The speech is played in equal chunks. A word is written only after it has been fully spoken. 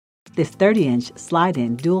This 30-inch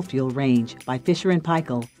slide-in dual-fuel range by Fisher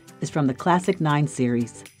Paykel is from the Classic 9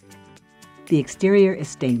 series. The exterior is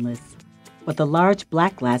stainless, with a large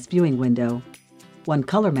black glass viewing window, one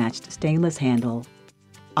color-matched stainless handle,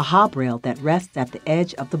 a hob rail that rests at the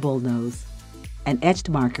edge of the bullnose, and etched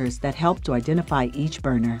markers that help to identify each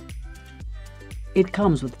burner. It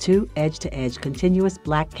comes with 2 edge-to-edge continuous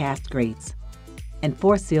black cast grates and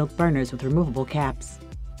 4 sealed burners with removable caps.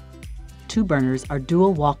 2 burners are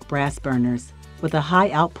dual walk brass burners with a high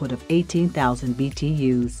output of 18,000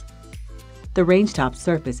 BTUs. The range top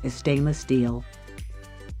surface is stainless steel.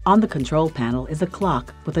 On the control panel is a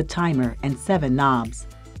clock with a timer and 7 knobs.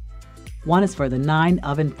 One is for the 9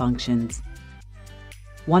 oven functions.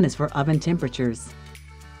 One is for oven temperatures.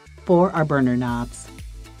 4 are burner knobs.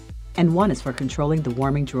 And 1 is for controlling the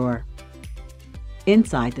warming drawer.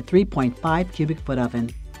 Inside the 3.5 cubic foot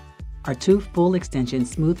oven are 2 full extension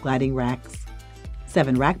smooth gliding racks,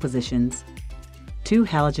 7 rack positions, 2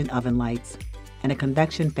 halogen oven lights, and a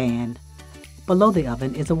convection fan. Below the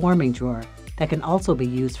oven is a warming drawer that can also be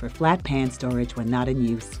used for flat pan storage when not in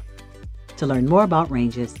use. To learn more about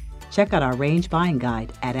ranges, check out our range buying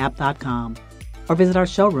guide at app.com or visit our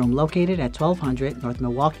showroom located at 1200 North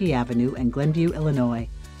Milwaukee Avenue in Glenview, Illinois.